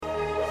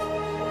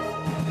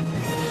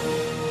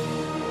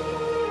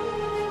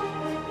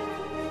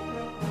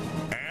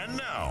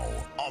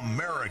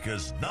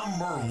America's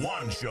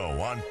 #1 show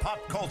on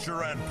pop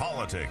culture and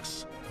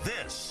politics.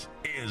 This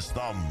is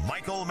The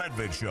Michael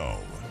Medved Show.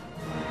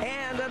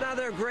 And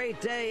another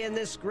great day in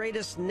this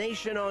greatest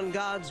nation on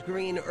God's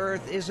green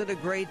earth. Is it a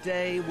great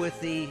day with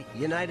the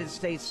United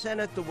States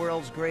Senate, the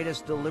world's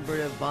greatest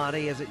deliberative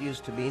body as it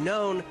used to be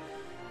known?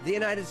 The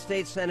United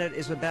States Senate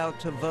is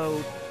about to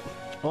vote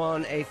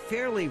on a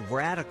fairly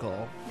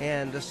radical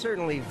and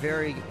certainly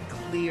very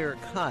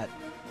clear-cut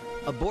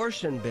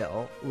abortion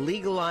bill,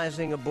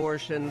 legalizing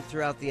abortion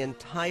throughout the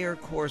entire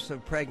course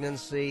of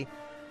pregnancy,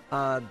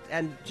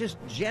 and just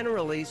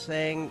generally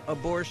saying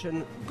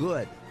abortion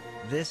good.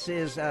 This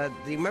is, do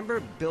you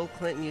remember Bill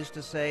Clinton used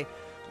to say,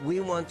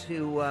 we want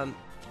to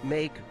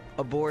make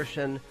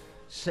abortion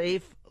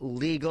safe,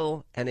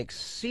 legal, and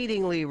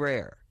exceedingly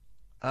rare.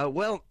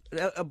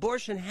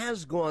 Abortion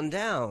has gone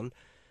down,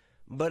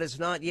 but it's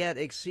not yet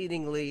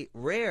exceedingly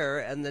rare,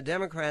 and the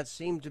Democrats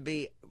seem to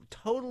be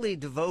totally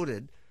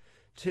devoted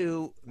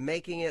to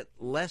making it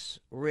less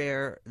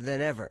rare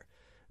than ever.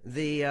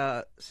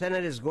 The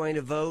Senate is going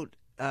to vote.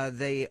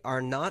 They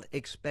are not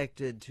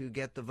expected to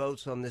get the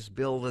votes on this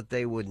bill that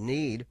they would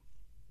need.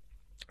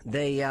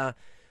 They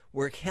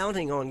were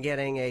counting on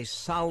getting a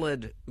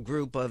solid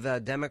group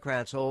of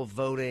Democrats all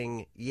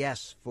voting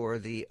yes for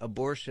the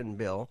abortion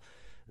bill.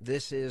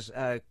 This is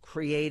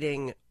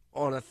creating,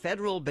 on a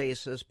federal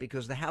basis,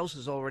 because the House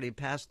has already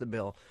passed the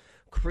bill,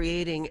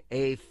 creating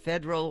a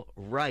federal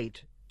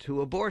right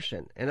to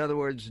abortion. In other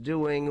words,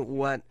 doing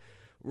what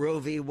Roe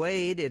v.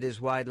 Wade, it is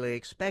widely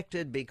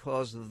expected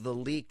because of the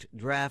leaked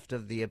draft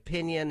of the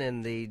opinion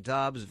in the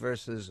Dobbs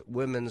versus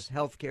Women's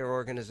Health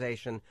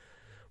Organization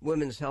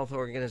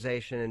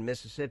in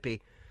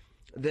Mississippi,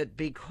 that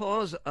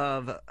because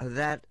of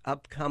that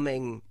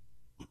upcoming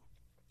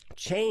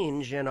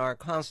change in our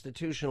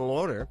constitutional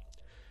order,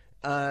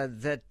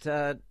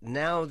 that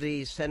now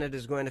the Senate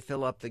is going to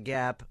fill up the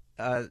gap.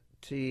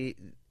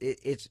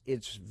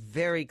 It's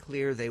very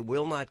clear they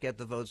will not get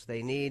the votes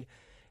they need.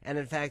 And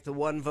in fact, the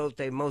one vote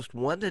they most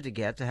wanted to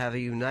get to have a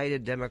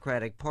united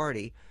Democratic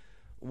Party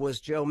was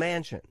Joe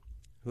Manchin,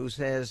 who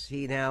says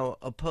he now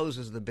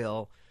opposes the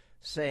bill,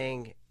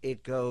 saying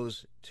it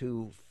goes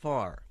too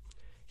far.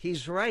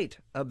 He's right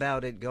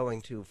about it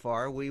going too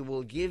far. We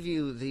will give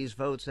you these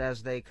votes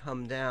as they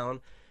come down,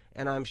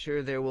 and I'm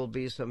sure there will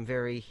be some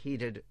very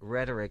heated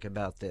rhetoric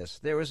about this.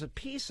 There was a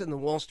piece in the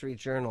Wall Street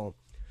Journal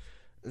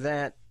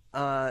that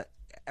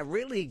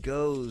really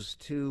goes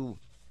to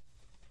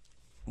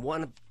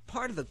one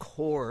part of the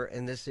core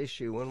in this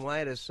issue and why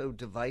it is so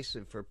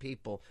divisive for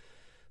people.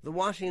 The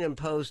Washington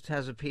Post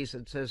has a piece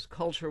that says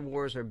culture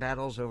wars are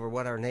battles over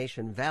what our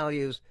nation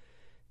values.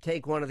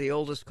 Take one of the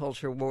oldest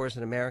culture wars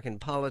in American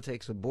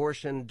politics,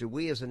 abortion. Do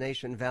we as a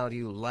nation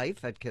value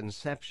life at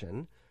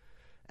conception,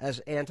 as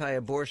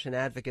anti-abortion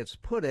advocates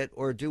put it,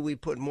 or do we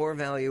put more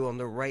value on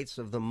the rights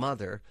of the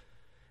mother,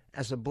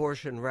 as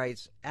abortion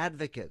rights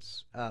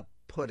advocates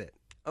put it?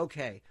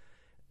 Okay.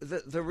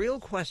 The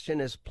real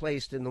question is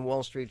placed in the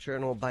Wall Street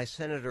Journal by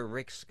Senator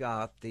Rick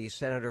Scott, the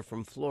senator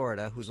from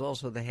Florida, who's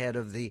also the head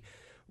of the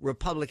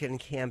Republican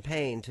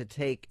campaign to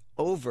take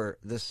over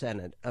the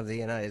Senate of the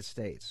United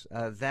States.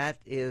 That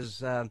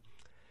is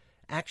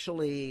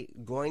actually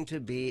going to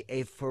be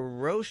a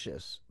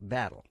ferocious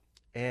battle.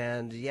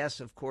 And yes,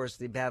 of course,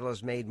 the battle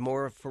is made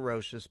more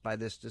ferocious by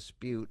this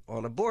dispute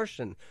on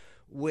abortion,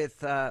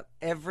 with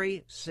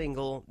every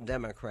single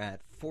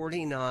Democrat,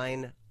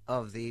 49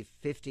 of the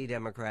 50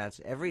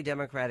 Democrats, every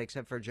Democrat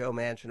except for Joe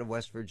Manchin of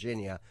West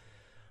Virginia,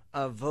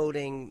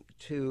 voting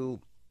to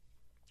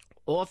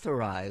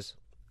authorize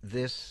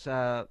this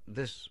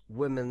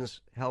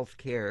women's health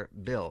care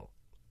bill.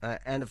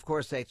 And of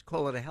course, they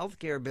call it a health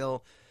care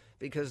bill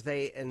because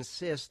they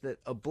insist that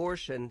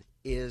abortion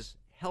is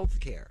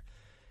health care.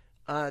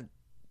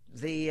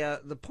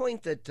 The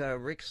point that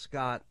Rick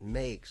Scott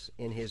makes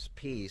in his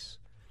piece,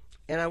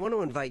 and I want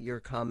to invite your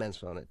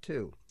comments on it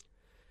too.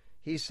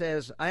 He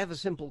says, I have a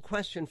simple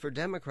question for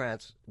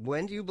Democrats.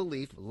 When do you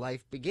believe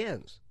life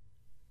begins?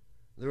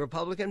 The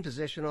Republican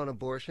position on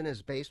abortion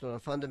is based on a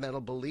fundamental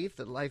belief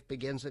that life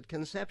begins at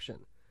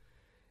conception.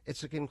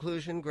 It's a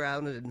conclusion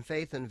grounded in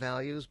faith and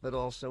values, but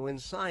also in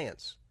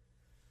science.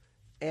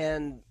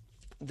 And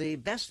the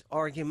best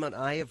argument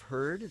I have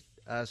heard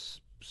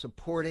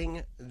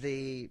supporting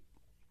the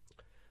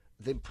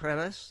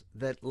premise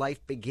that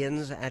life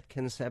begins at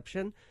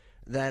conception,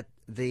 that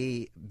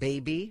the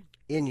baby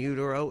in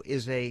utero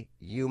is a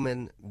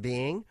human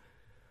being.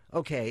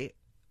 Okay,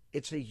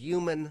 it's a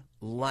human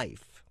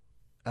life.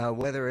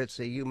 Whether it's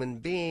a human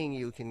being,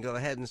 you can go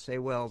ahead and say,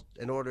 well,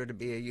 in order to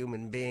be a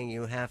human being,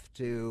 you have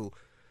to,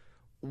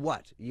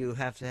 what? You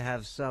have to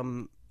have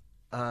some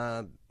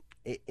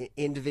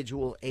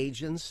individual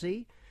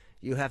agency.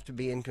 You have to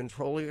be in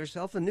control of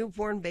yourself. A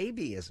newborn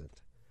baby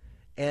isn't.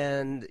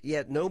 And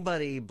yet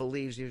nobody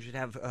believes you should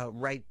have a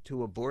right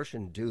to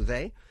abortion, do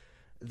they?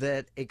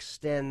 That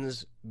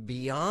extends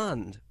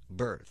beyond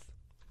birth.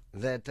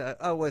 That,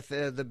 if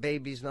the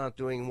baby's not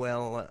doing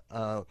well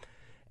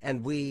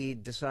and we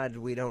decided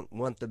we don't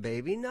want the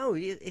baby. No,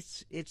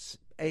 it's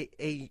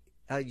a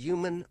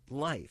human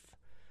life.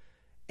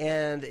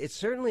 And it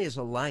certainly is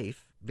a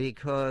life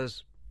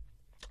because,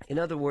 in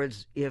other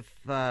words, if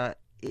it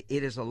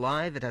is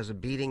alive, it has a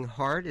beating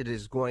heart, it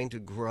is going to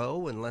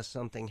grow unless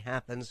something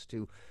happens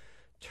to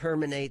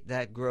terminate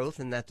that growth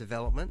and that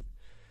development.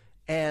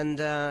 And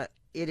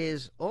it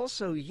is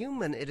also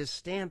human. It is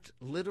stamped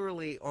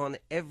literally on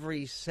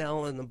every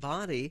cell in the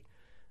body.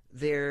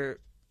 There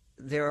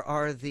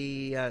are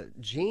the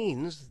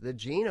genes, the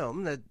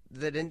genome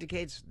that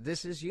indicates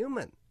this is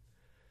human.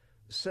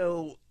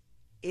 So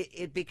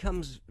it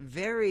becomes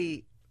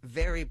very,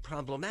 very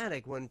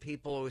problematic when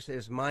people always say,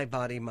 "It's my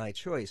body, my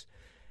choice."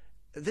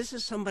 This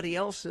is somebody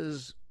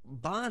else's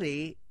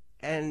body,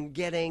 and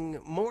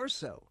getting more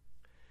so.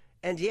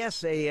 And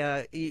yes,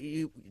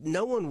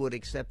 no one would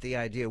accept the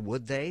idea,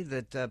 would they,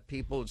 that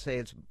people would say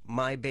it's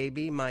my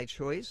baby, my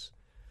choice?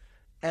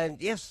 And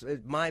yes,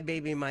 my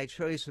baby, my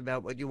choice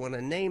about what you want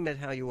to name it,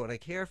 how you want to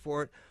care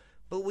for it.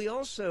 But we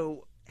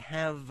also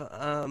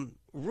have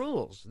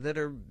rules that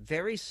are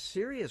very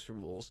serious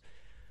rules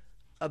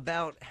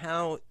about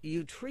how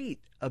you treat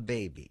a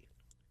baby.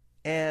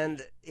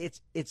 And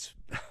it's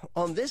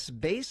on this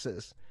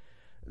basis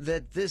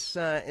that this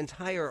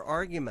entire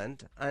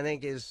argument, I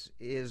think,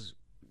 is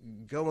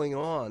going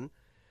on,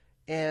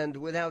 and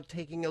without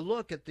taking a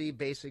look at the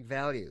basic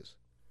values.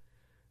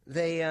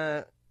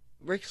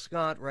 Rick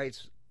Scott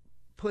writes,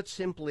 put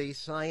simply,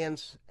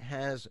 science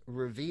has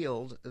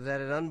revealed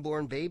that an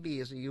unborn baby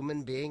is a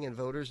human being, and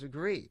voters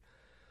agree.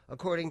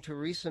 According to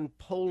recent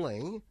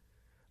polling,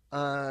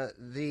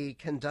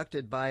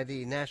 conducted by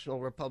the National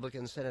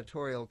Republican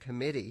Senatorial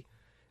Committee,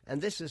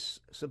 and this is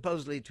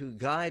supposedly to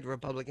guide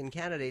Republican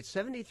candidates,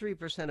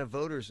 73% of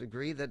voters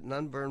agree that an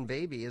unborn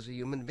baby is a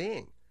human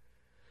being.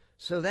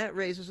 So that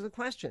raises the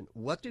question,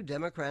 what do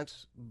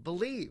Democrats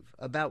believe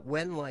about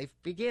when life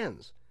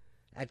begins?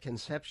 At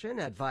conception,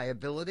 at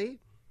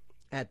viability,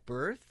 at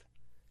birth,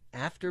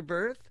 after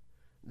birth?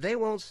 They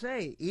won't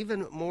say.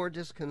 Even more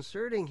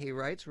disconcerting, he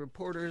writes,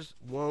 reporters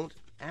won't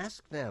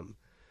ask them.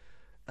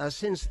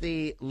 Since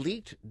the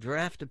leaked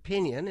draft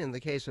opinion in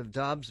the case of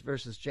Dobbs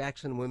versus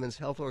Jackson Women's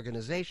Health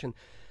Organization,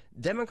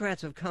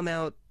 Democrats have come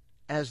out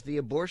as the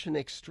abortion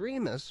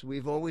extremists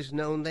we've always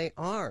known they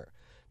are.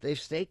 They've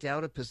staked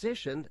out a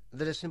position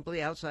that is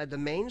simply outside the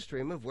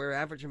mainstream of where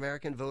average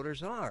American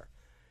voters are.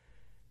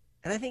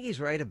 And I think he's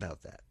right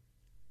about that.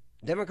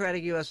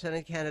 Democratic U.S.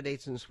 Senate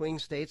candidates in swing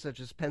states such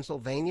as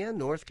Pennsylvania,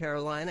 North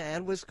Carolina,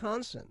 and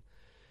Wisconsin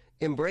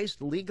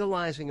embraced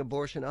legalizing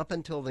abortion up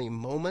until the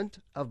moment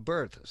of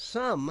birth.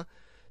 Some,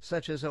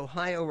 such as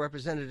Ohio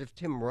Representative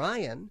Tim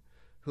Ryan,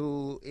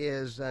 who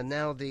is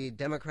now the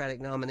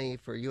Democratic nominee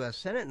for U.S.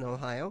 Senate in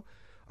Ohio,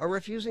 are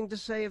refusing to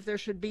say if there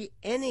should be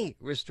any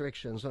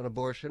restrictions on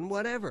abortion,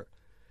 whatever.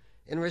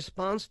 In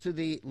response to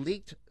the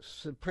leaked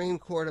Supreme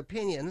Court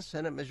opinion,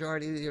 Senate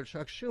Majority Leader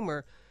Chuck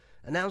Schumer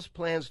announced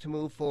plans to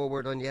move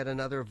forward on yet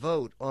another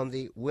vote on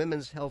the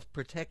Women's Health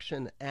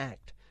Protection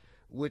Act,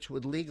 which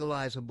would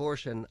legalize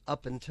abortion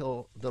up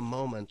until the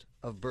moment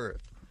of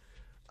birth.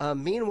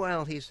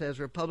 Meanwhile, he says,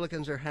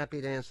 Republicans are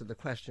happy to answer the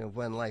question of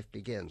when life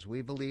begins.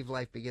 We believe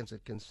life begins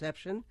at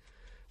conception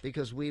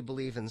because we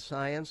believe in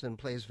science and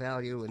place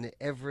value in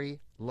every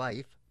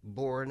life,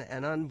 born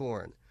and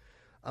unborn.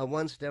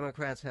 Once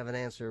Democrats have an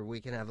answer, we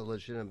can have a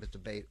legitimate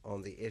debate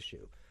on the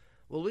issue.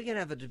 Well, we can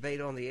have a debate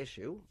on the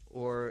issue,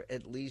 or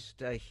at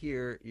least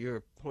hear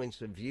your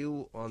points of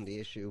view on the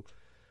issue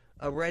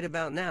right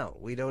about now.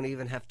 We don't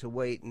even have to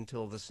wait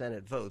until the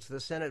Senate votes.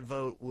 The Senate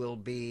vote will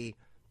be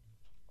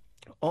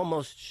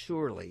almost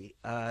surely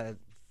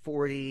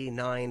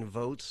 49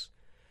 votes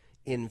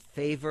in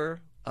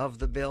favor of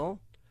the bill,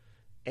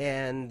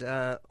 and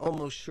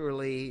almost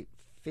surely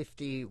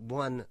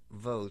 51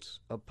 votes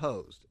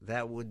opposed.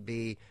 That would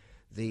be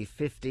the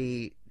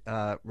 50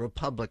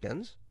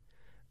 Republicans.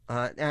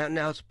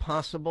 Now it's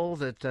possible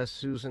that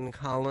Susan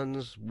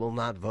Collins will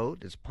not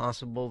vote. It's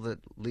possible that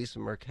Lisa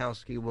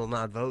Murkowski will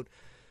not vote.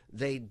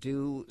 They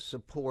do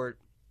support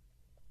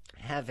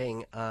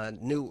having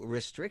new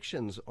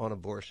restrictions on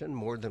abortion,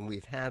 more than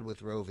we've had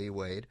with Roe v.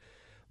 Wade,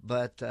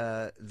 but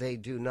they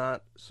do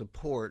not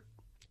support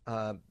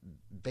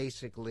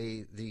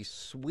basically the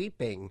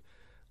sweeping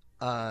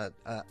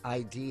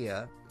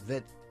idea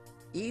that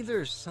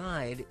either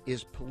side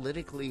is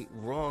politically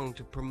wrong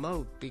to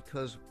promote,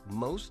 because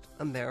most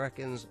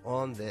Americans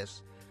on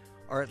this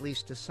are, at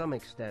least to some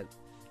extent,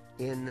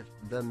 in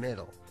the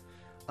middle.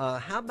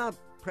 How about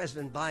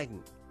President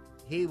Biden?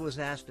 He was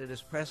asked at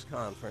his press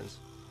conference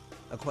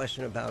a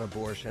question about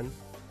abortion.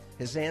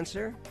 His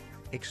answer?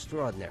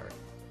 Extraordinary.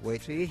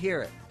 Wait till you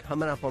hear it.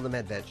 Coming up on the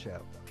Medved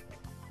Show.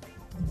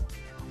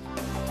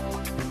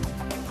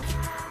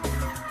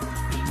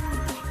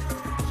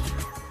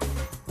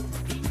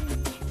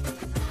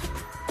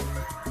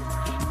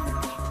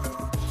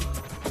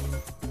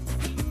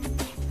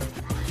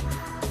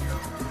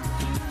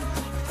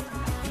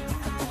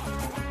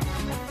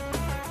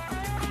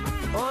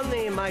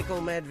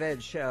 Michael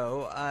Medved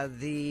Show.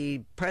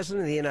 The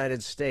President of the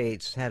United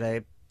States had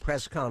a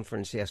press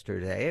conference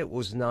yesterday. It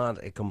was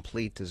not a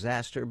complete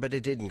disaster, but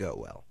it didn't go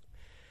well.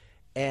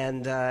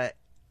 And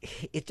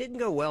it didn't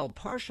go well,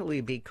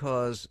 partially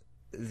because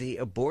the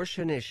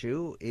abortion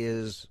issue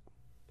is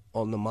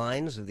on the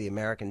minds of the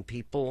American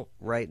people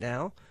right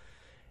now.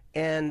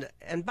 And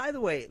by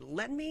the way,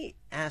 let me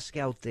ask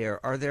out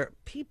there, are there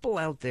people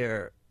out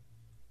there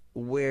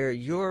where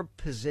your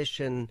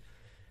position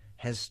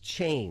has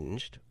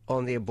changed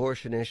on the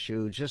abortion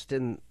issue just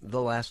in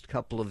the last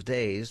couple of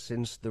days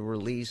since the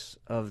release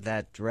of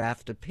that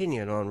draft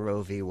opinion on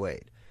Roe v.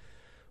 Wade,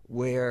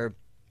 where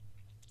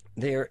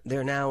there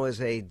now is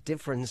a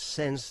different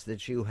sense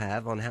that you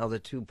have on how the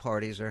two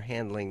parties are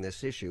handling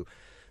this issue?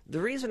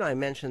 The reason I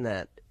mention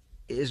that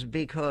is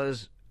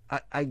because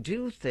I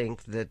do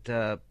think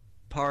that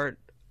part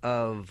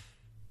of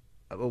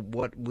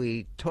what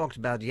we talked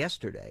about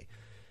yesterday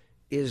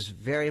is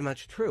very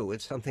much true.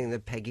 It's something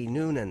that Peggy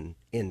Noonan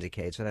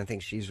indicates, and I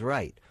think she's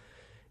right,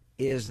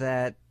 is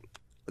that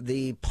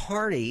the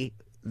party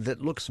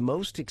that looks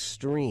most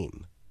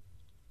extreme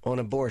on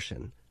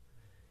abortion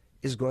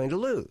is going to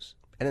lose,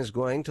 and is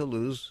going to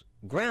lose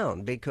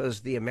ground,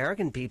 because the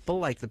American people,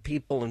 like the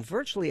people in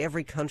virtually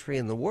every country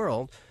in the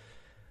world,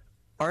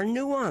 are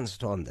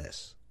nuanced on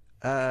this.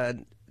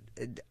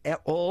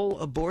 All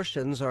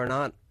abortions are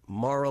not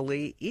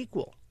morally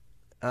equal.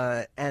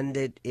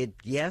 And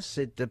yes,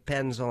 it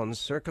depends on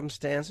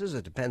circumstances.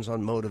 It depends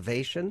on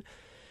motivation.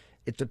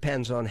 It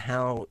depends on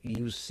how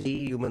you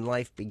see human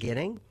life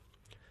beginning.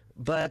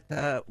 But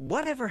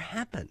whatever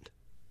happened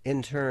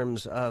in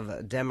terms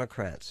of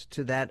Democrats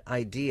to that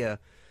idea,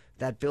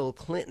 that Bill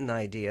Clinton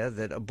idea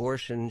that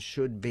abortion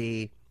should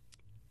be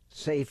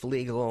safe,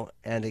 legal,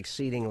 and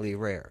exceedingly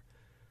rare?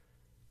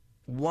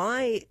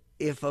 Why,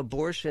 if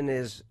abortion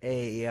is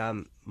a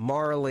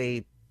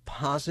morally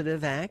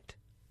positive act,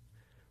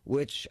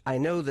 which I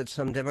know that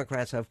some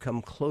Democrats have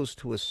come close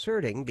to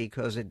asserting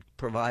because it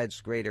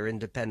provides greater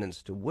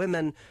independence to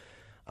women,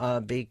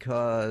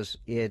 because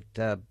it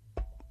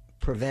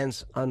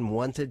prevents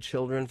unwanted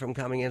children from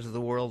coming into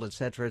the world, et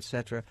cetera, et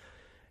cetera.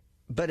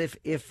 But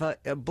if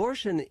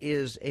abortion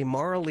is a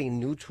morally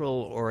neutral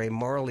or a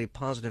morally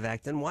positive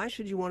act, then why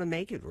should you want to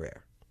make it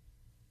rare?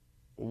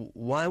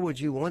 Why would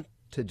you want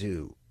to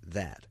do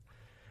that?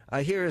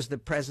 Here is the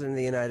President of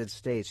the United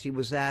States. He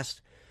was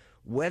asked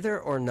whether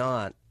or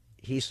not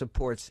he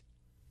supports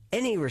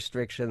any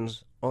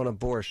restrictions on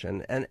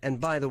abortion. And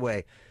by the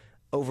way,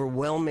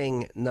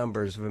 overwhelming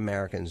numbers of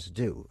Americans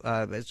do.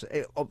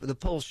 The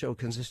polls show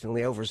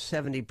consistently over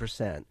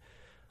 70%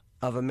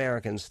 of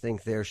Americans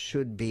think there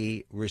should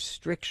be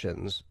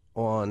restrictions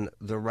on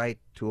the right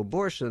to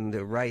abortion,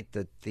 the right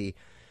that the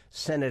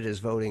Senate is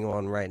voting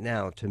on right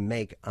now to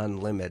make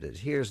unlimited.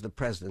 Here's the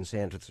President's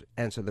answer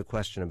to the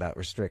question about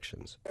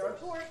restrictions.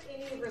 Report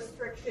any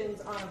restrictions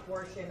on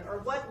abortion, or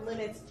what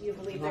limits do you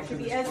believe there should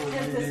be? As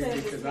the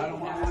Senate is I don't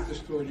want the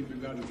story to be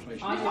about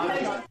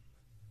inflation.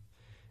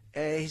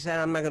 He said,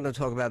 I'm not going to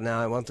talk about it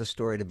now. I want the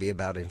story to be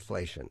about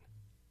inflation.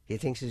 He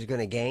thinks he's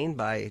going to gain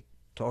by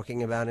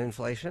talking about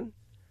inflation?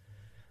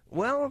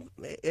 Well,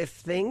 if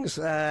things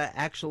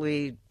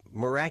actually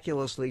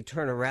miraculously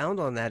turn around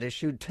on that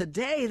issue,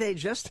 today they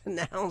just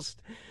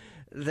announced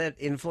that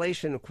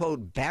inflation,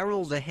 quote,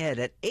 barreled ahead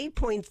at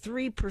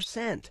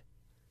 8.3%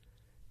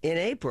 in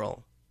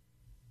April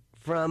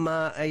from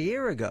a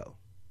year ago,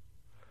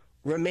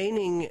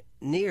 remaining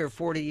near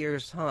 40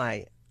 years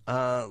high.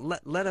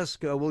 Let us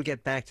go. We'll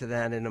get back to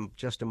that in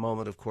just a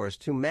moment, of course,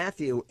 to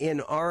Matthew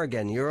in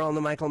Oregon. You're on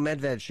the Michael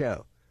Medved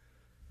Show.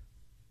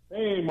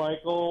 Hey,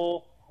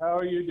 Michael. How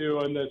are you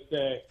doing this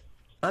day?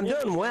 I'm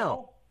doing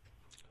well.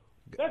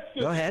 That's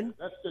good. Go ahead.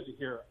 That's good to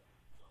hear.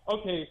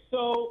 Okay,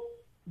 so,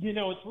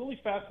 it's really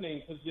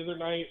fascinating because the other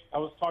night I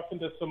was talking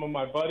to some of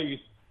my buddies,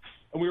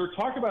 and we were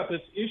talking about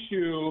this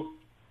issue,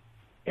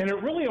 and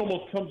it really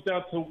almost comes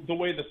down to the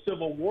way the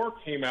Civil War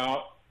came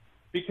out,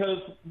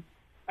 because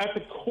at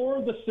the core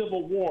of the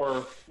Civil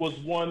War was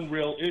one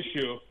real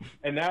issue,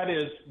 and that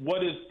is,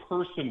 what is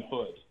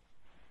personhood?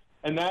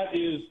 And that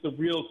is the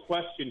real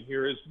question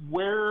here, is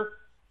where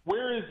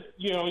is,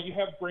 you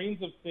have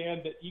grains of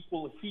sand that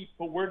equal a heap,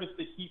 but where does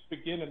the heap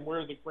begin and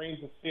where do the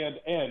grains of sand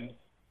end?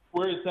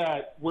 Where is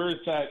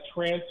that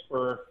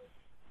transfer?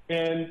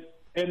 And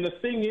the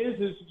thing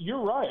is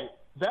you're right.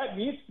 That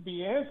needs to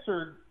be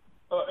answered,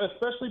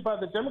 especially by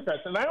the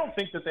Democrats. And I don't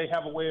think that they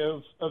have a way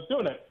of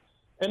doing it.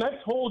 And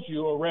I've told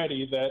you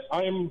already that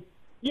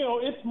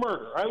it's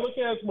murder. I look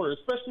at it as murder,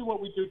 especially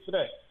what we do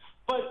today.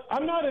 But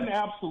I'm not an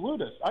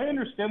absolutist. I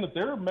understand that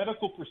there are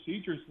medical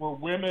procedures where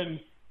women,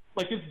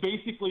 it's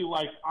basically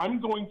like, I'm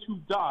going to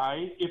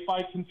die if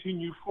I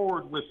continue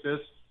forward with this.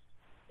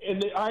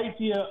 And the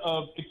idea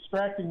of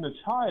extracting the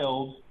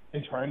child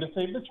and trying to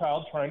save the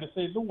child, trying to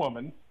save the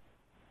woman,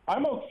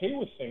 I'm okay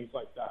with things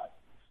like that.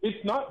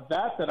 It's not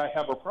that I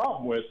have a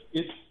problem with.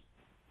 It's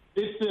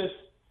this,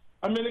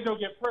 I'm going to go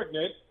get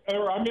pregnant,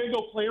 or I'm going to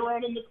go play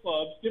around in the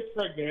clubs, get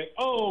pregnant.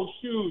 Oh,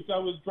 shoot, I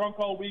was drunk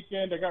all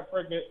weekend, I got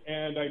pregnant,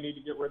 and I need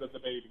to get rid of the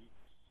baby.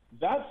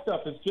 That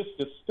stuff is just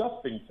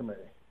disgusting to me.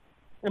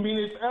 I mean,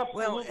 it's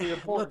absolutely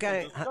important. Look,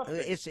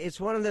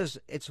 it's one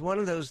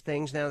of those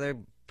things. Now,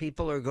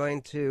 people are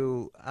going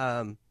to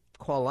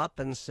call up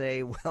and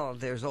say, well,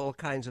 there's all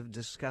kinds of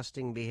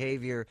disgusting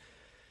behavior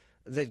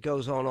that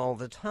goes on all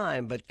the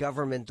time, but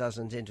government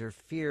doesn't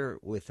interfere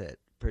with it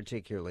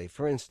particularly.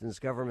 For instance,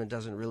 government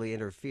doesn't really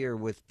interfere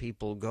with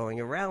people going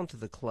around to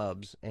the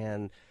clubs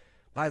and,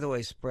 by the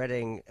way,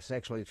 spreading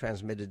sexually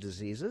transmitted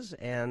diseases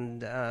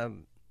and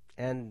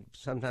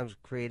sometimes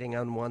creating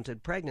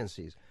unwanted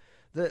pregnancies.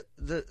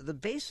 The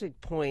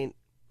basic point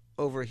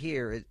over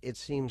here, it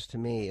seems to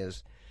me,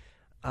 is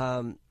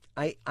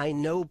I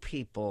know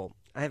people.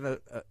 I have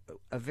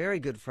a very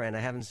good friend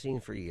I haven't seen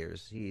for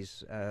years.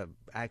 He's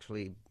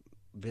actually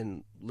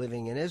been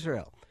living in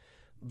Israel,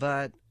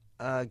 but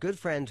a good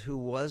friend who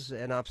was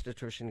an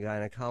obstetrician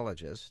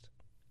gynecologist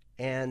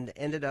and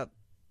ended up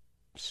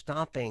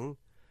stopping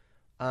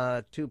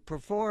to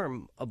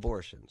perform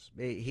abortions.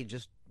 He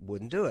just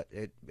wouldn't do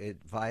it. It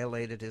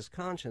violated his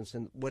conscience.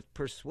 And what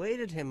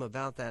persuaded him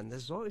about that, and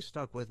this has always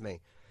stuck with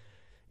me,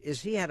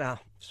 is he had a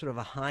sort of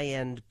a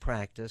high-end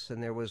practice,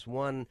 and there was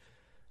one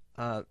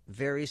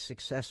very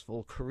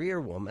successful career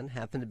woman,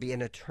 happened to be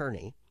an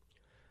attorney,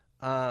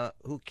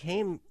 who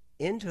came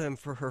into him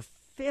for her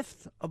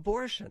 5th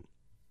abortion.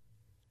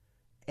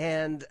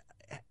 And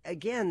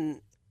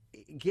again,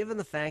 given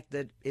the fact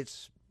that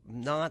it's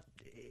not,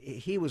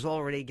 he was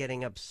already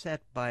getting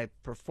upset by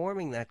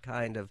performing that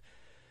kind of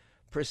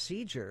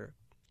procedure,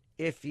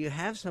 if you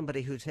have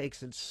somebody who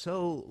takes it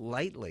so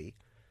lightly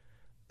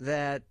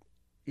that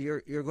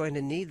you're going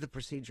to need the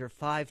procedure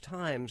 5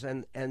 times,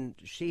 and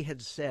she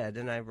had said,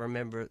 and I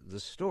remember the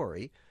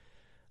story,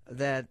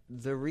 that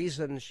the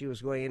reason she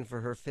was going in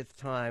for her 5th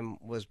time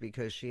was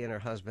because she and her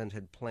husband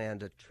had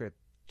planned a trip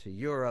to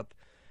Europe,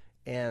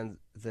 and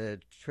the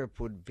trip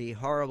would be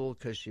horrible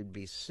because she'd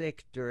be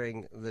sick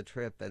during the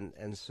trip,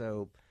 and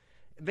so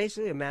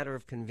basically a matter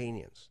of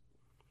convenience.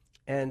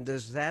 And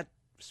does that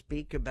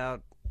speak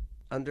about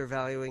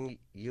undervaluing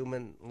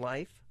human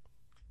life?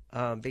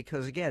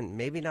 Because, again,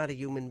 maybe not a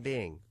human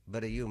being,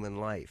 but a human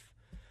life.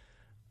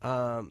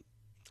 The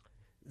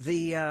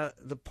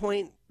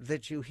point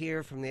that you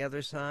hear from the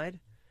other side,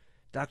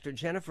 Dr.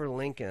 Jennifer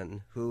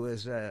Lincoln, who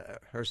is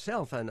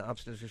herself an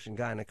obstetrician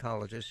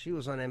gynecologist, she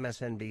was on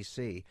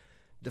MSNBC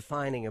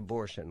defining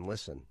abortion.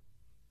 Listen.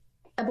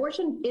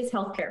 Abortion is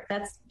healthcare.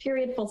 That's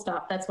period, full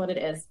stop. That's what it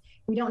is.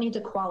 We don't need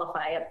to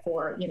qualify it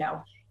for,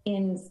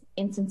 in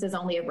instances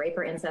only of rape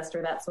or incest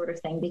or that sort of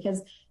thing,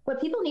 because what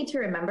people need to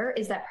remember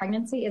is that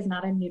pregnancy is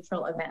not a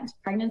neutral event.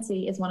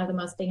 Pregnancy is one of the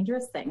most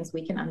dangerous things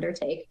we can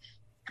undertake.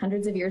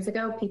 Hundreds of years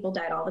ago, people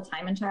died all the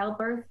time in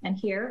childbirth. And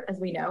here, as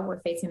we know, we're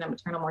facing a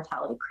maternal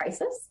mortality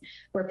crisis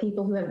where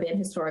people who have been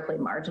historically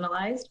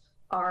marginalized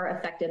are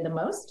affected the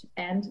most,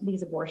 and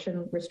these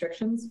abortion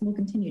restrictions will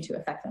continue to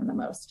affect them the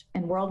most.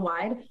 And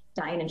worldwide,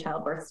 dying in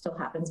childbirth still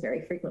happens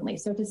very frequently.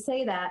 So to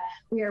say that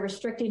we are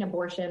restricting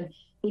abortion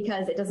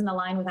because it doesn't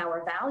align with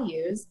our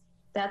values,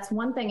 that's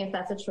one thing if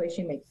that's a choice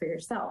you make for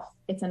yourself.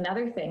 It's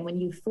another thing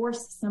when you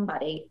force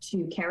somebody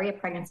to carry a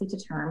pregnancy to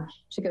term,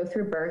 to go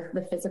through birth,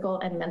 the physical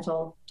and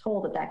mental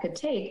toll that could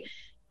take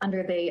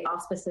under the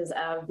auspices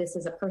of this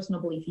is a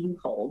personal belief you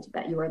hold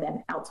that you are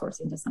then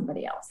outsourcing to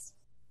somebody else.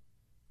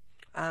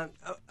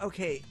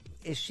 Okay,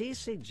 is she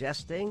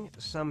suggesting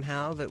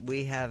somehow that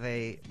we have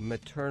a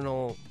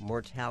maternal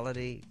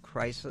mortality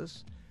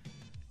crisis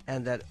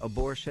and that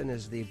abortion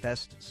is the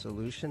best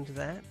solution to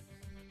that?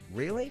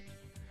 Really?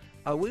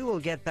 We will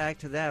get back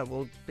to that.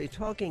 We'll be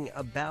talking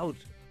about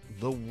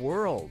the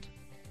world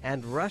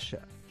and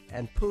Russia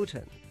and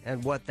Putin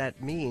and what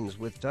that means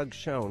with Doug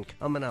Schoen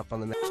coming up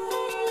on the...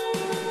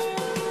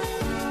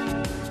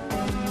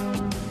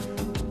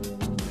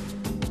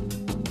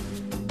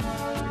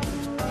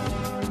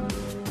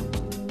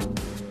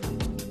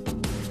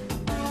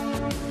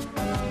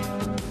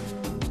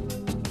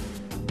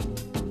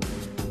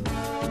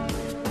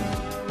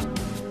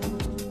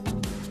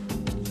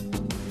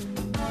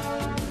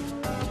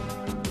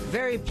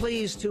 Very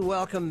pleased to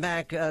welcome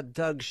back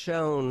Doug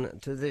Schoen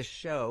to this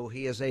show.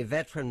 He is a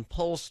veteran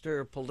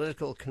pollster,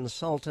 political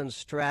consultant,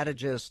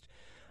 strategist,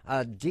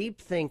 deep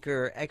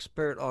thinker,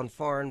 expert on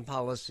foreign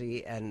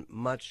policy, and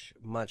much,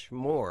 much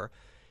more.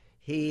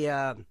 He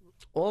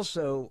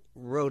also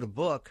wrote a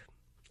book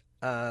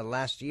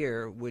last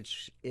year,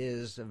 which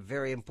is a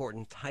very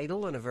important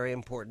title and a very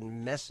important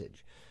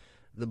message.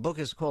 The book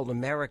is called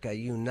America,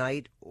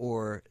 Unite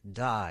or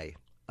Die.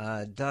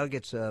 Doug,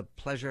 it's a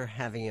pleasure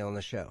having you on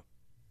the show.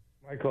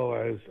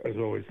 Michael, as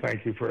always,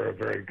 thank you for a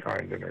very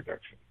kind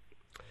introduction.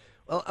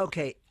 Well,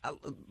 okay,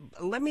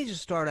 let me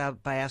just start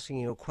out by asking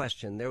you a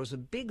question. There was a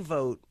big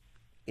vote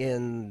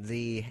in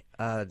the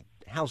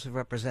House of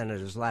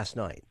Representatives last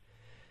night,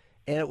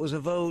 and it was a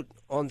vote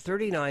on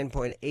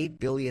 $39.8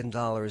 billion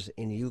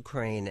in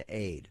Ukraine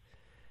aid.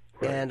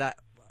 Right. And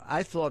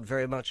I thought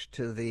very much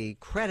to the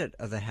credit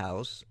of the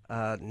House,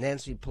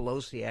 Nancy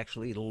Pelosi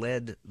actually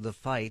led the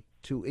fight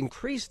to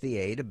increase the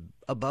aid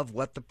above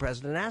what the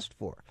president asked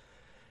for.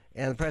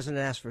 And the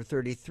president asked for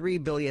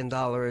 $33 billion.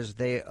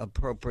 They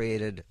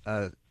appropriated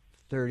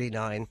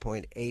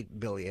 $39.8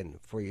 billion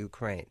for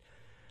Ukraine.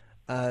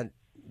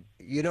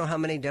 You know how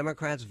many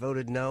Democrats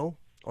voted no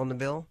on the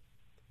bill?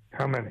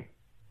 How many?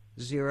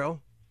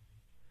 0.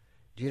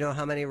 Do you know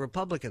how many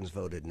Republicans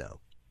voted no?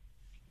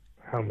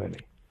 How many?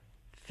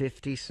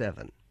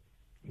 57.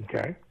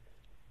 Okay.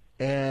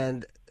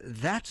 And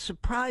that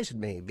surprised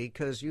me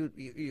because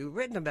you've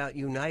written about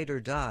unite or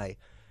die.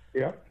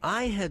 Yeah.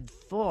 I had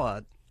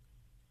thought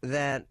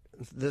that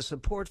the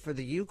support for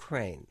the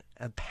Ukraine,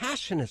 a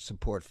passionate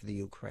support for the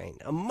Ukraine,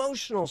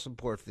 emotional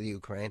support for the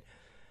Ukraine,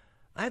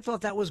 I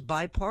thought that was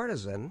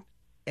bipartisan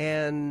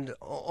and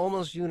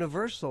almost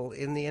universal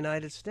in the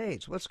United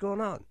States. What's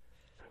going on?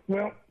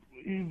 Well,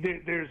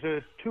 there's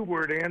a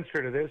two-word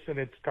answer to this, and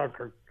it's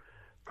Tucker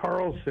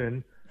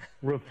Carlson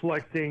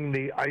reflecting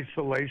the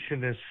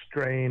isolationist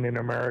strain in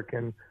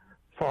American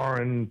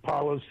foreign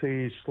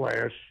policy /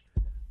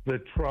 the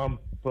Trump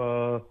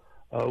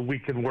we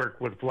can work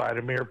with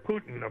Vladimir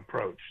Putin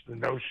approach, the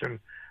notion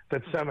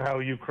that somehow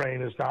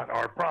Ukraine is not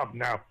our problem.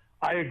 Now,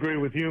 I agree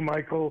with you,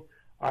 Michael.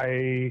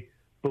 I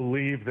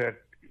believe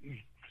that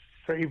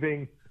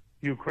saving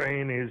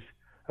Ukraine is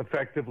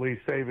effectively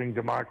saving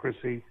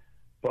democracy,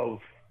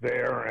 both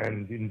there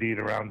and indeed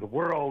around the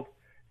world,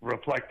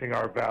 reflecting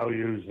our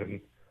values and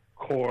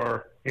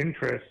core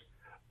interests.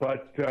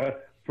 But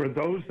for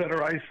those that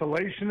are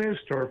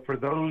isolationist, or for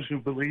those who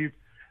believe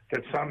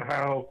that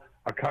somehow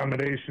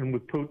accommodation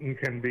with Putin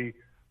can be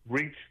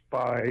reached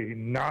by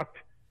not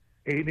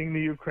aiding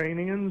the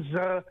Ukrainians,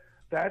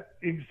 that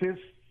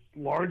exists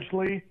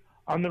largely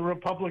on the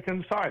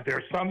Republican side. There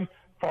are some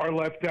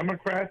far-left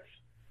Democrats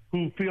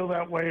who feel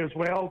that way as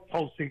well,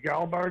 Tulsi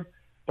Gabbard,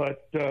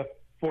 but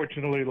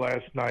fortunately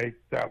last night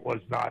that was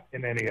not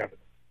in any evidence.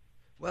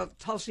 Well,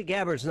 Tulsi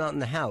Gabbard's not in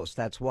the House.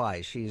 That's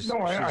why she's. No,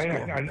 I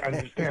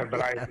understand,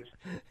 but I was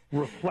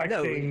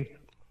reflecting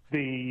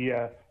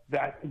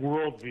that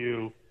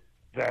worldview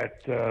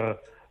that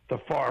the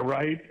far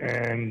right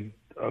and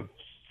a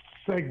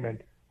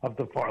segment of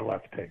the far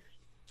left takes.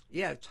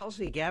 Yeah,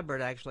 Tulsi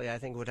Gabbard actually, I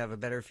think, would have a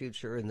better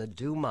future in the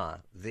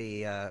Duma,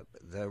 the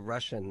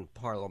Russian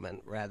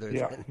parliament, rather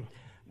than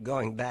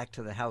going back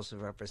to the House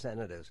of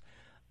Representatives.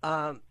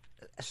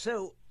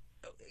 So,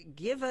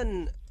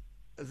 given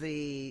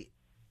the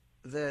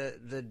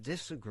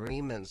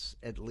disagreements,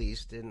 at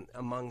least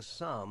among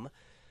some,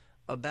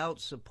 about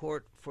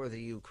support for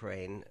the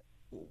Ukraine,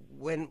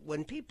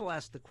 when people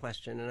ask the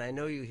question, and I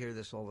know you hear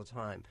this all the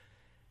time,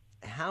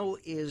 how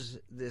is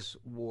this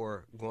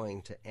war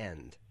going to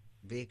end?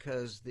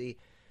 Because the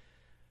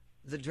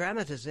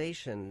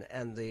dramatization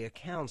and the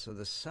accounts of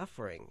the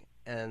suffering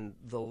and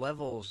the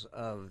levels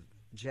of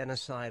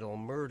genocidal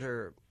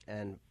murder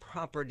and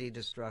property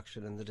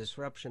destruction and the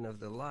disruption of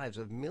the lives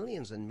of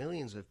millions and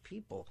millions of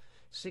people,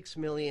 6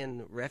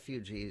 million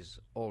refugees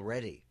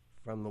already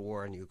from the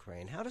war in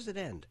Ukraine. How does it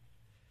end?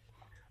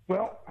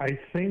 Well, I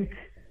think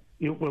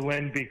it will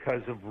end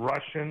because of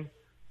Russian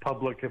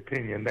public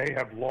opinion. They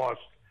have lost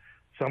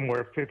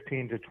somewhere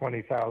 15 to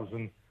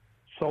 20,000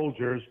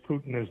 soldiers.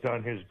 Putin has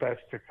done his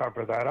best to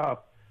cover that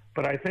up.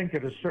 But I think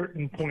at a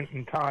certain point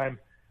in time,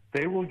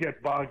 they will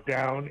get bogged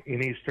down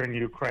in eastern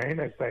Ukraine,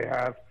 as they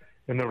have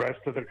in the rest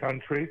of the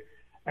country,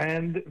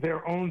 and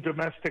their own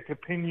domestic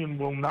opinion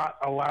will not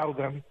allow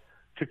them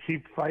to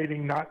keep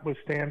fighting,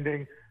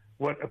 notwithstanding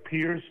what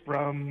appears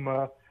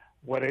from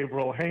what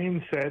Avril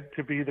Haines said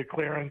to be the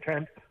clear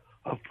intent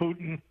of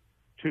Putin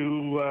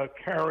to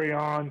carry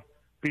on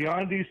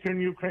beyond eastern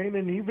Ukraine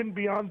and even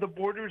beyond the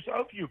borders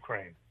of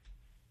Ukraine.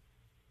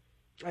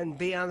 And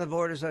beyond the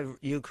borders of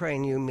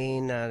Ukraine, you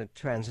mean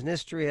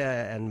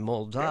Transnistria and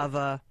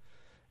Moldova,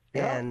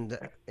 and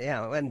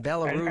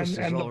Belarus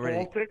and is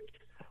already. The Baltics.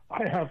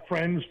 I have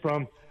friends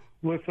from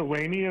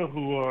Lithuania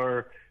who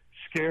are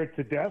scared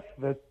to death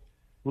that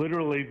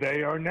literally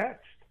they are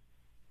next.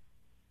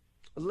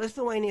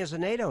 Lithuania is a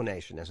NATO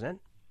nation, isn't it?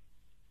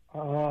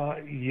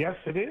 Yes,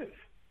 it is.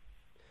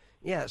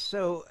 Yeah,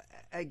 so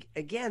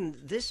again,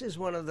 this is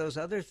one of those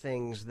other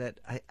things that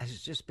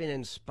has just been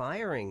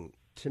inspiring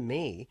to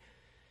me,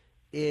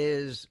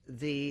 is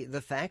the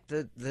fact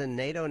that the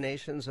NATO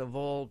nations have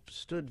all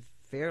stood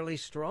fairly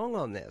strong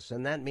on this.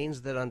 And that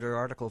means that under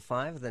Article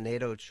 5 of the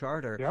NATO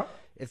Charter,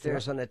 if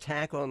there's an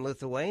attack on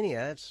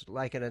Lithuania, it's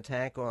like an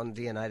attack on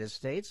the United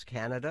States,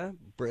 Canada,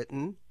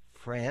 Britain,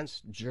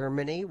 France,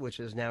 Germany, which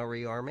is now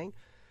rearming.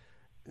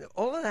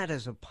 All of that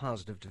is a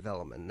positive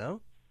development,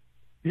 no?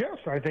 Yes,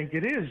 I think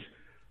it is.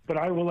 But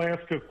I will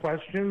ask a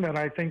question that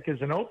I think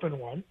is an open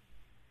one.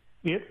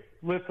 If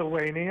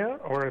Lithuania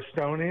or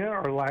Estonia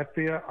or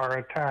Latvia are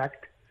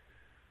attacked,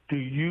 do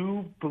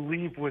you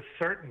believe with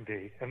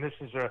certainty, and this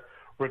is a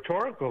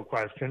rhetorical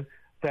question,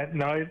 that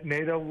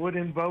NATO would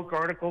invoke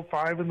Article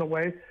 5 in the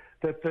way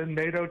that the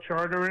NATO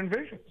Charter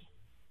envisions?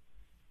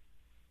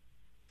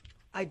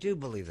 I do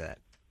believe that.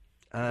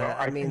 Well,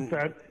 I think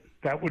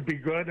that would be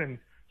good, and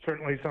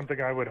certainly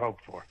something I would hope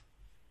for.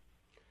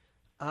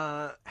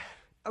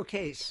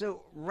 Okay,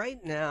 so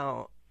right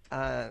now,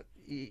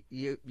 we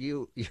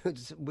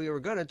were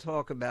going to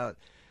talk about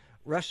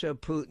Russia,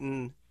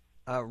 Putin,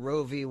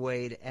 Roe v.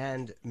 Wade,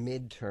 and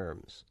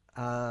midterms.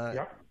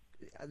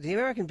 The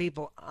American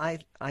people, I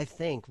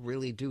think,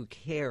 really do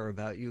care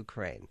about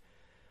Ukraine.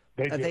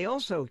 They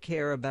also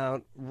care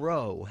about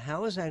Roe.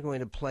 How is that going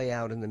to play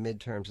out in the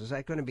midterms? Is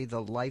that going to be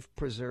the life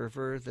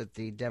preserver that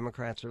the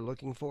Democrats are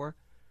looking for?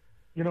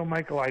 You know,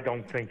 Michael, I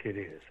don't think it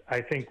is.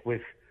 I think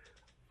with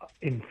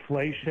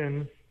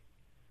inflation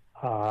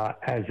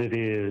as it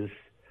is,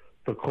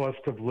 the cost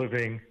of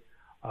living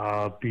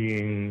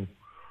being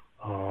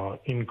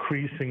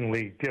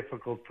increasingly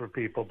difficult for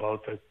people,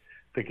 both at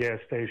the gas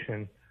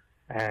station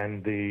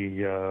and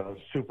the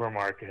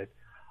supermarket,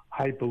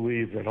 I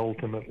believe that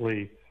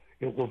ultimately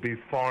it will be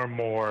far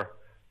more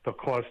the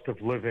cost of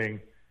living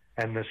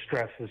and the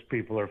stresses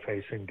people are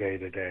facing day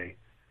to day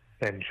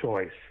than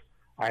choice.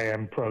 I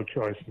am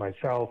pro-choice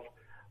myself,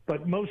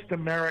 but most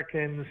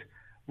Americans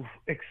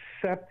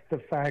accept the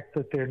fact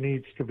that there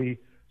needs to be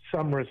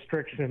some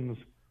restrictions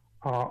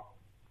on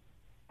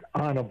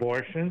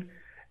abortion.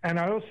 And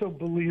I also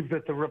believe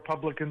that the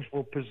Republicans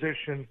will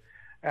position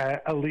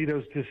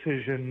Alito's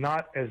decision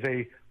not as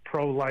a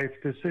pro-life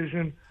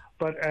decision,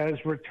 but as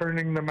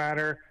returning the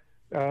matter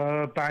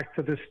back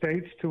to the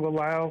states to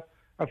allow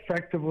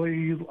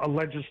effectively a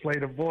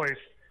legislative voice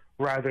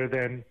rather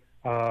than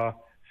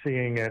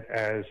seeing it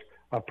as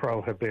a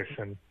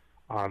prohibition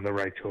on the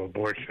right to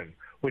abortion,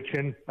 which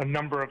in a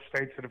number of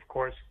states it, of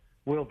course,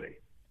 will be,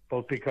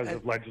 both because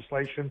of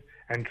legislation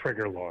and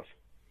trigger laws.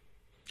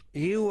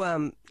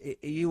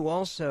 You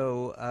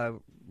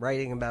also,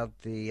 writing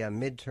about the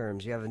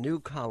midterms, you have a new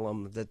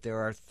column that there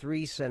are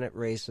 3 Senate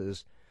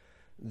races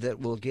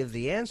that will give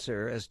the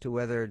answer as to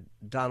whether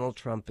Donald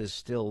Trump is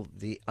still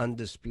the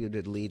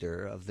undisputed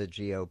leader of the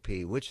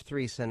GOP. Which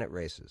 3 Senate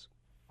races?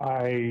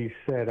 I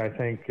said, I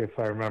think, if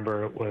I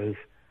remember, it was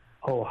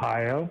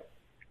Ohio,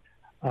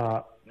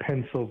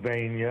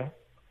 Pennsylvania,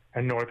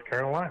 and North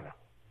Carolina.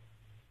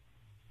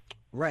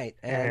 Right,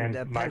 and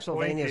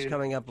Pennsylvania is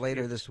coming up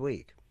later this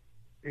week.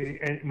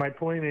 And my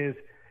point is,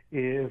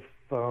 if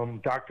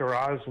Dr.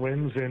 Oz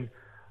wins in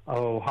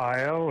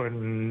Ohio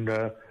and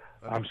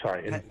I'm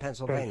sorry, in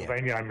Pennsylvania,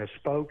 I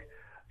misspoke.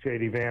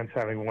 J.D. Vance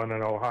having won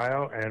in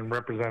Ohio and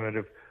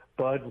Representative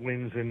Budd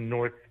wins in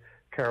North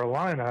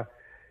Carolina,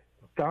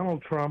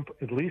 Donald Trump,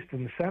 at least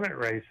in Senate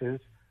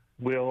races,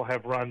 will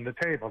have run the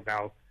table.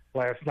 Now,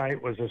 last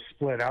night was a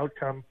split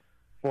outcome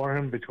for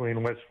him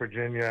between West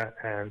Virginia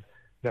and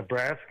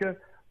Nebraska,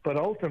 but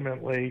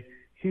ultimately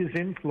his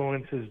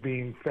influence is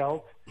being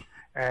felt,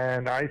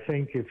 and I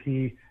think if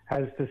he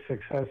has the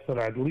success that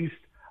at least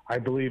I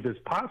believe is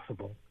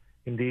possible,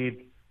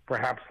 indeed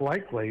perhaps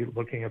likely,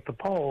 looking at the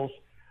polls,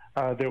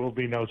 there will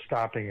be no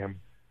stopping him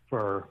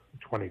for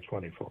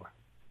 2024.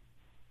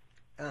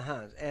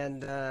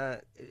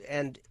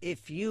 And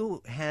if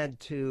you had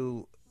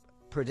to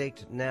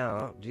predict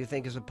now, do you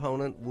think his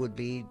opponent would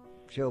be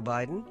Joe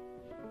Biden?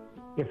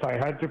 If I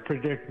had to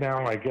predict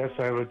now, I guess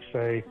I would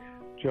say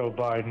Joe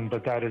Biden,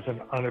 but that is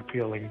an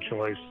unappealing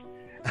choice,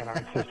 and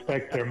I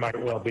suspect there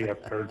might well be a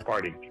third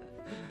party.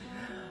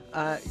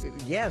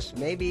 Yes,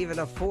 maybe even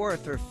a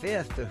 4th or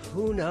 5th,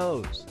 who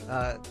knows?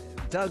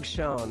 Doug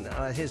Schoen,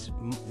 his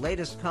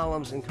latest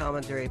columns and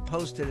commentary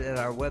posted at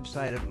our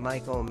website at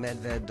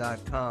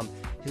michaelmedved.com.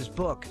 His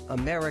book,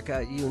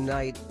 America,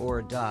 Unite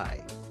or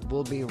Die.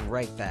 We'll be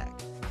right back.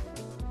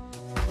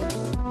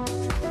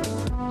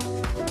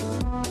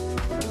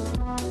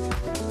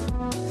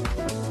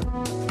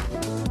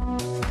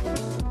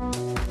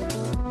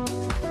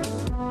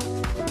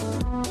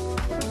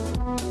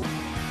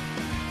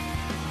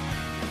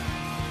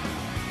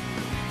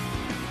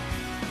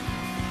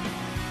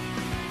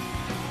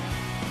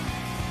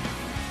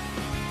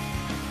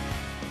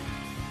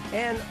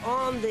 And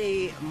on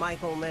the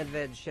Michael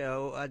Medved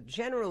Show,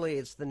 generally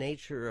it's the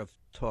nature of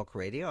talk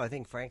radio. I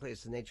think, frankly,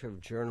 it's the nature of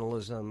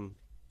journalism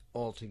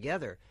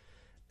altogether,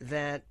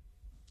 that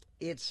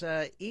it's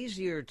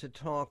easier to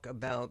talk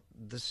about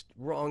the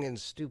wrong and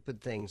stupid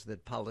things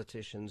that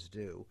politicians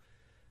do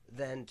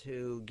than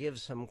to give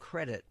some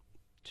credit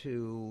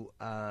to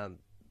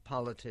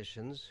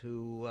politicians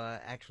who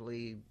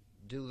actually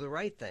do the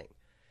right thing.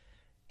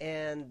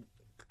 And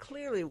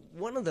clearly,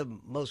 one of the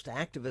most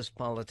activist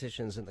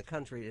politicians in the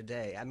country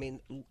today, I mean,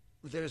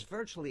 there's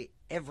virtually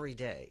every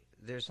day,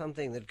 there's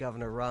something that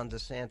Governor Ron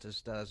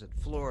DeSantis does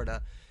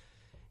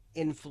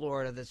in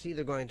Florida that's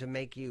either going to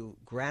make you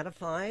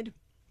gratified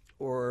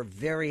or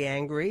very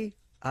angry.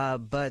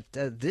 But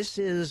this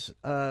is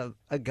a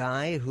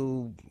guy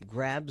who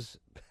grabs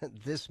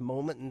this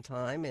moment in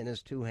time in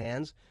his 2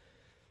 hands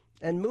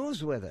and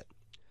moves with it.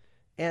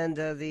 And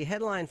the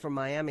headline from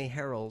Miami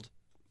Herald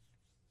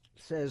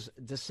says,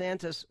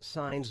 DeSantis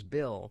signs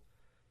bill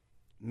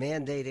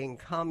mandating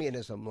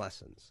communism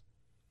lessons.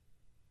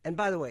 And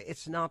by the way,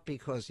 it's not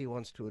because he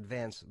wants to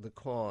advance the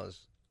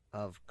cause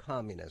of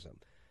communism.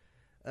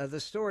 The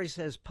story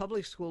says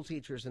public school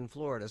teachers in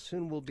Florida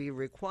soon will be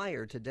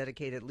required to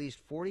dedicate at least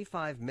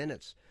 45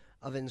 minutes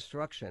of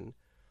instruction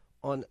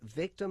on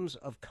Victims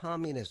of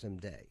Communism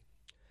Day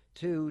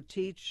to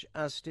teach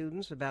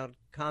students about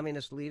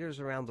communist leaders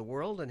around the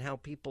world and how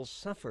people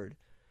suffered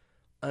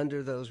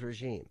under those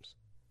regimes.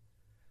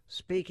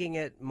 Speaking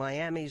at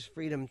Miami's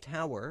Freedom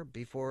Tower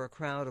before a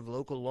crowd of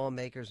local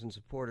lawmakers and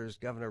supporters,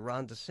 Governor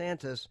Ron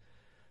DeSantis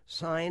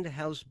signed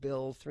House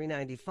Bill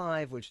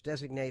 395, which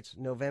designates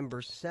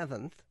November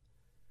 7th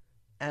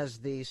as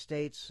the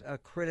state's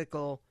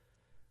critical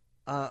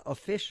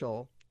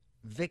official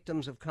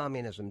Victims of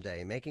Communism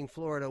Day, making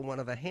Florida one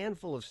of a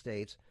handful of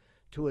states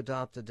to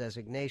adopt the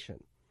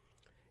designation.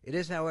 It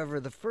is, however,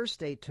 the first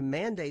state to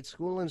mandate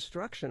school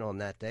instruction on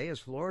that day, as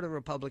Florida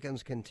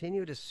Republicans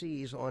continue to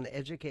seize on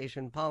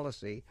education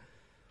policy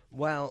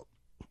while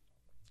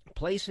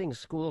placing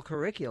school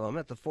curriculum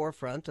at the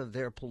forefront of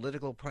their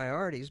political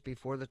priorities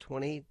before the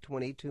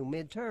 2022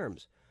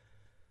 midterms.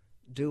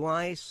 Do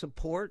I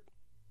support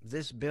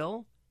this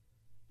bill?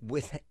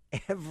 With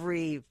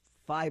every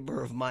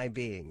fiber of my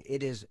being.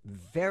 It is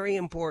very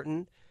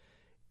important.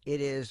 It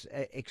is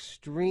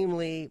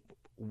extremely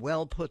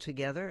well put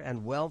together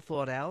and well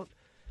thought out,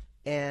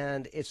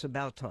 and it's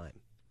about time.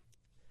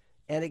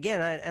 And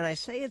again, I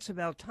say it's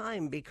about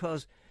time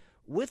because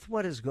with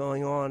what is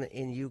going on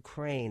in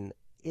Ukraine,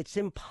 it's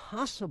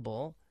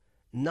impossible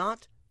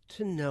not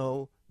to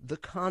know the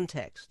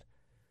context.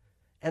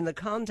 And the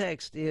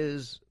context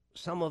is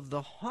some of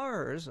the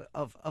horrors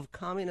of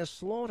communist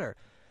slaughter.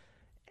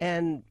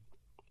 And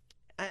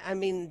I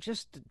mean,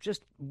 just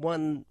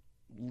one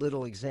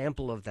little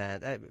example of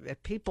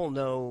that. People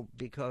know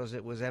because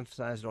it was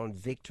emphasized on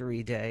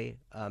Victory Day,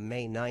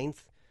 May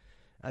 9th,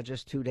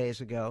 just 2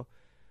 days ago,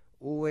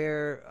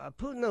 where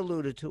Putin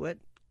alluded to it,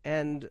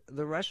 and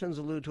the Russians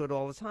allude to it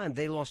all the time.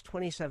 They lost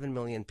 27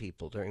 million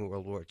people during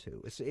World War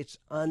II. It's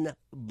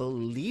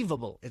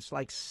unbelievable. It's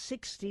like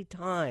 60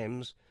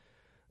 times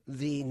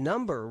the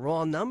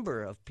raw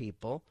number of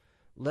people,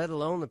 let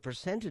alone the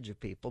percentage of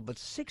people, but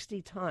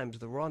 60 times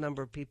the raw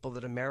number of people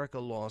that America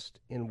lost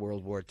in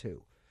World War II,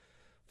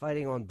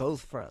 fighting on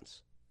both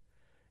fronts.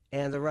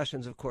 And the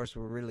Russians, of course,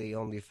 were really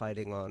only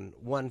fighting on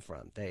one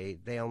front.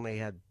 They only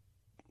had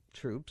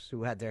troops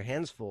who had their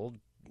hands full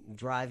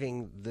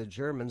driving the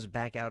Germans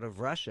back out of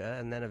Russia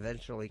and then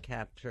eventually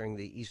capturing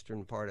the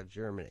eastern part of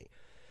Germany.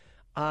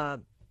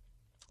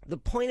 The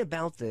point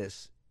about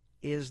this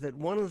is that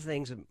one of the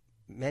things that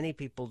many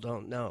people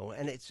don't know,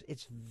 and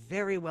it's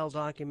very well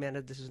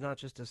documented, this is not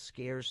just a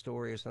scare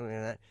story or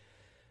something like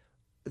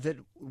that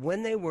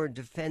when they were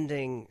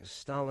defending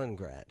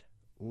Stalingrad,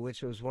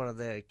 which was one of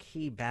the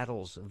key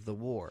battles of the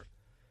war,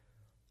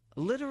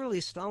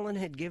 literally Stalin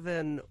had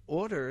given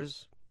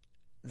orders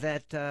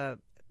that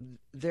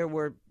there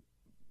were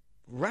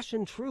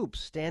Russian troops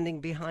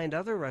standing behind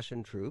other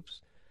Russian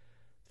troops,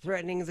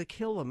 threatening to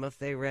kill them if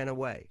they ran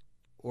away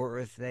or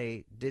if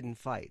they didn't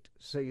fight.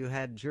 So you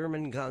had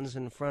German guns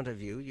in front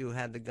of you. You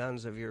had the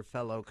guns of your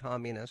fellow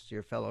communists,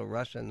 your fellow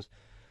Russians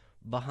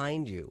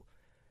behind you.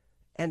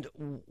 And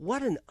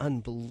what an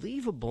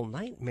unbelievable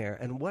nightmare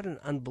and what an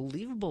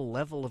unbelievable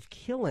level of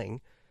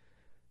killing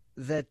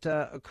that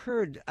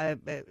occurred.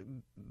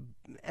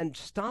 And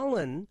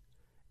Stalin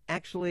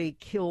actually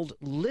killed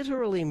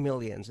literally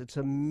millions. It's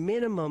a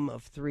minimum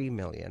of 3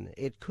 million.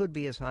 It could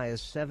be as high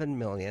as 7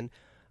 million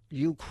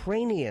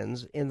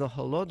Ukrainians in the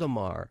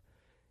Holodomor,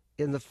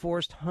 in the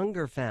forced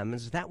hunger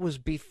famines. That was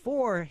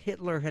before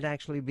Hitler had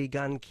actually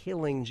begun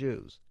killing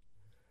Jews.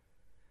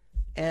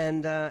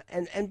 And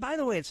by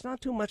the way, it's not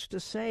too much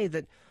to say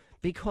that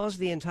because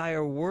the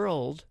entire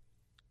world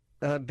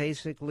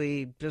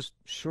basically just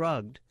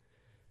shrugged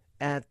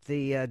at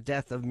the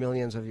death of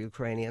millions of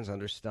Ukrainians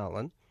under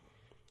Stalin,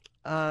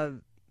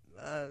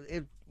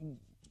 it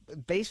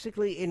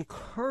basically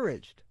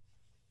encouraged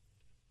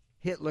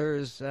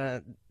Hitler's,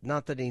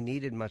 not that he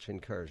needed much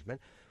encouragement,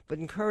 but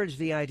encouraged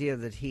the idea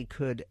that he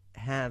could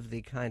have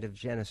the kind of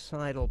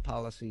genocidal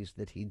policies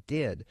that he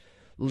did,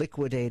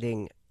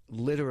 liquidating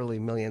literally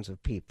millions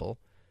of people,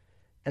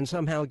 and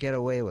somehow get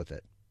away with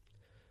it.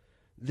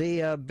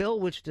 The bill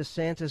which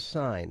DeSantis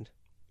signed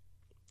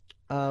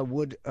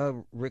would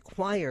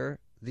require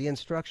the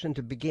instruction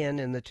to begin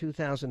in the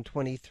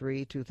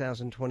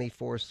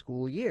 2023-2024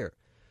 school year.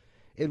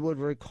 It would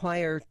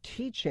require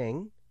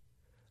teaching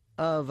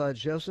of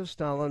Joseph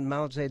Stalin,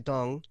 Mao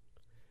Zedong,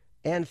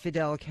 and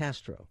Fidel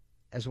Castro,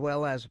 as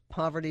well as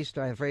poverty,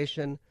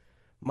 starvation,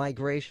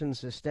 migration,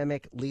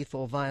 systemic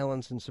lethal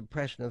violence, and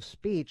suppression of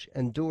speech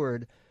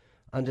endured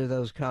under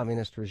those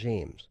communist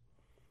regimes.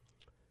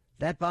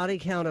 That body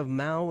count of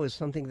Mao is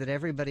something that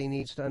everybody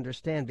needs to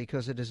understand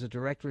because it is a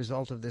direct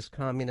result of this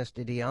communist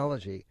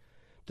ideology.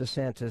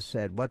 DeSantis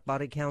said, what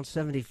body count?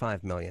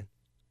 75 million.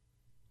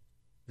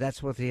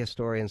 That's what the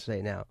historians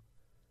say now.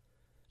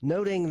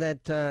 Noting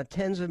that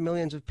tens of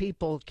millions of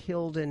people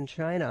killed in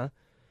China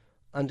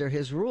under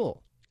his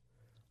rule.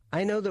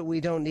 I know that we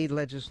don't need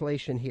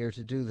legislation here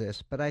to do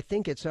this, but I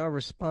think it's our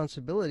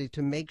responsibility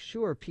to make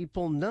sure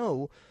people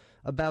know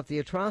about the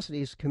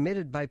atrocities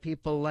committed by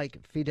people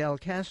like Fidel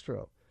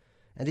Castro,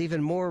 and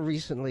even more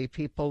recently,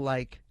 people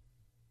like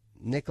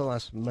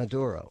Nicolas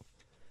Maduro.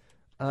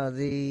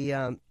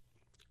 There's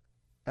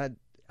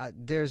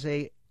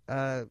a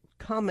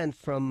comment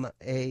from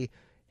a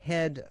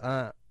head,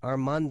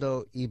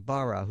 Armando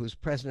Ibarra, who's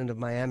president of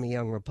Miami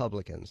Young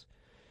Republicans.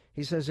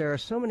 He says, there are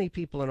so many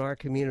people in our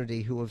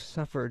community who have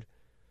suffered,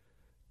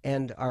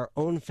 and our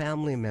own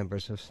family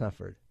members have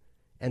suffered.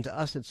 and to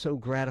us it's so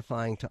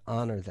gratifying to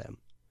honor them.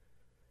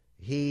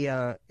 He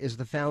is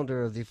the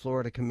founder of the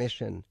Florida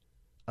Commission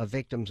of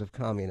Victims of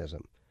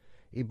Communism.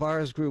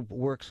 Ibarra's group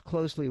works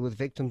closely with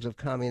Victims of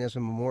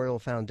Communism Memorial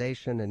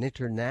Foundation, an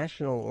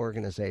international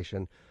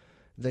organization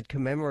that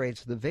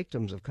commemorates the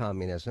victims of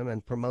communism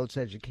and promotes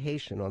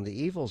education on the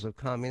evils of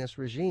communist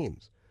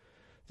regimes.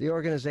 The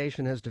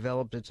organization has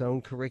developed its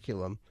own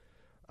curriculum.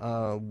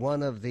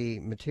 One of the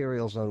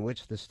materials on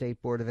which the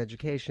State Board of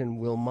Education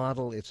will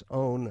model its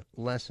own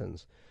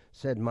lessons,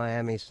 said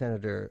Miami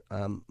Senator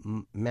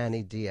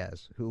Manny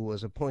Diaz, who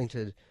was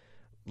appointed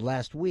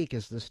last week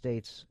as the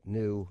state's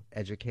new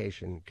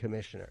education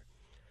commissioner.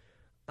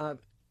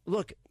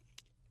 Look,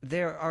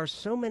 there are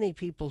so many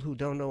people who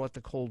don't know what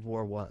the Cold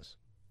War was.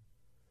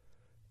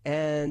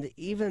 And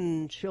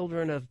even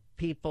children of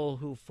people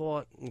who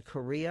fought in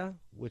Korea,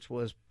 which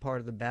was part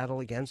of the battle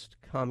against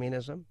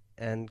communism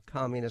and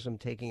communism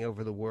taking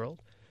over the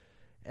world,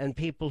 and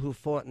people who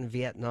fought in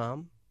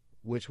Vietnam,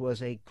 which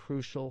was a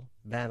crucial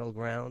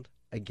battleground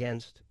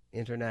against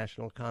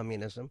international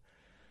communism.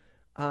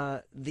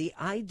 The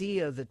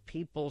idea that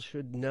people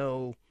should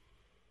know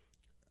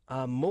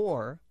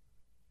more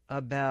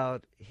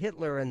about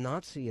Hitler and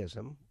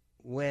Nazism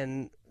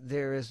when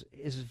there is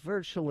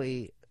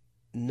virtually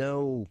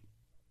no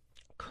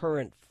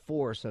current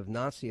force of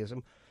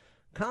Nazism.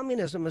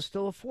 Communism is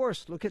still a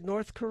force. Look at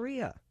North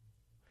Korea.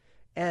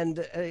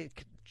 And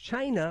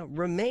China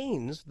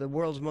remains the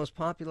world's most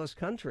populous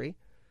country,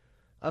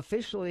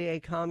 officially a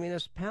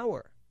communist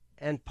power.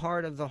 And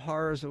part of the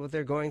horrors of what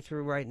they're going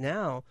through right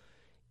now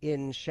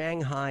in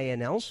Shanghai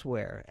and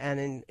elsewhere,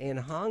 and in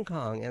Hong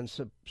Kong, and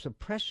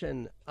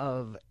suppression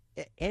of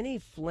any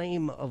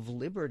flame of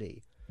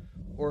liberty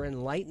or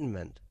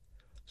enlightenment,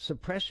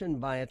 suppression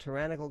by a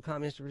tyrannical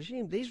communist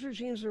regime, these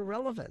regimes are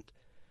relevant.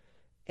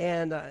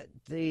 And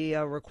the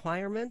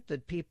requirement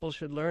that people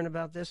should learn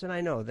about this, and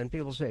I know, then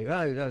people say,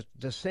 oh,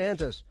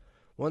 DeSantis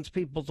wants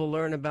people to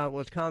learn about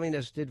what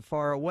communists did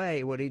far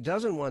away. What he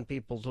doesn't want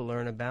people to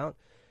learn about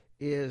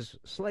is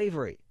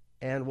slavery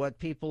and what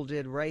people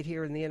did right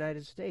here in the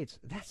United States.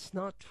 That's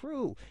not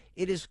true.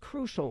 It is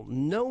crucial.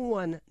 No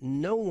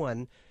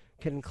one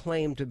can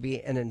claim to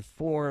be an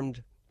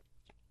informed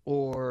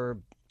or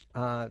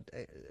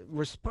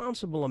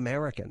responsible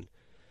American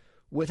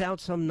without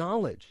some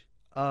knowledge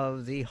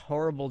of the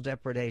horrible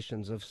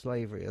depredations of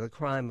slavery, the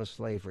crime of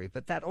slavery.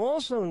 But that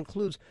also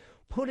includes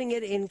putting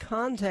it in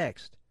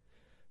context.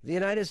 The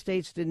United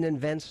States didn't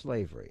invent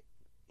slavery.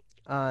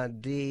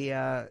 And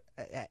the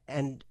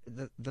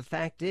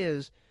fact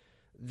is,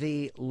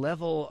 the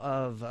level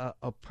of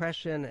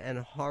oppression and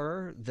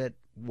horror that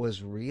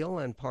was real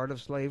and part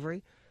of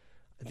slavery,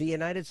 the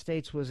United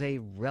States was a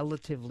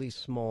relatively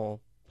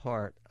small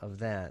part of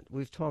that.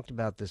 We've talked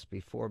about this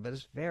before, but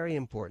it's very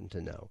important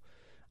to know.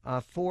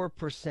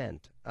 4%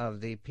 of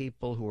the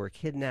people who were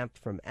kidnapped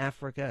from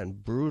Africa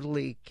and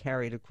brutally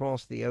carried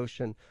across the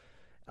ocean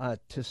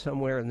to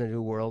somewhere in the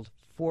New World,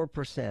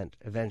 4%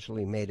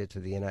 eventually made it to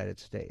the United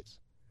States.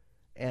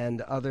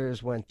 And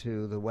others went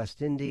to the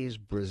West Indies,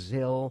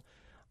 Brazil,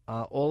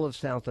 all of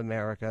South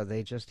America.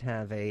 They just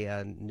have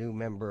a new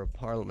member of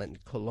parliament in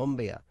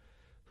Colombia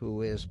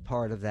who is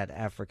part of that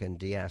African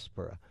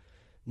diaspora.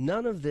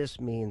 None of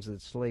this means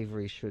that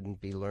slavery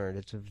shouldn't be learned.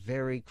 It's a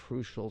very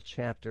crucial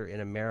chapter in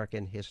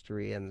American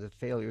history and the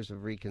failures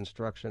of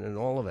Reconstruction and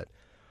all of it.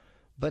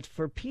 But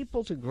for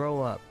people to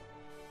grow up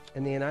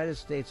in the United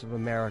States of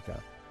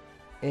America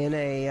in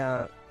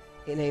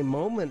a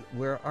moment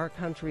where our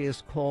country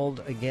is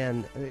called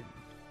again,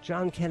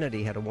 John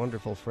Kennedy had a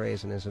wonderful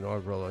phrase in his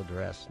inaugural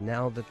address,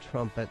 "Now the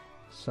trumpet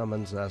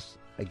summons us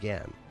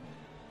again."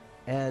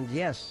 And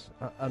yes,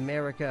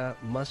 America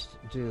must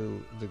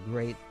do the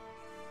great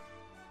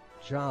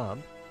job,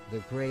 the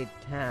great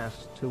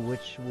task to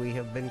which we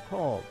have been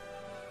called,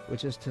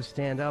 which is to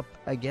stand up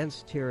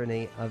against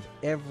tyranny of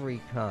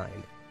every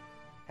kind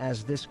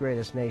as this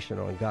greatest nation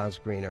on God's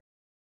green earth.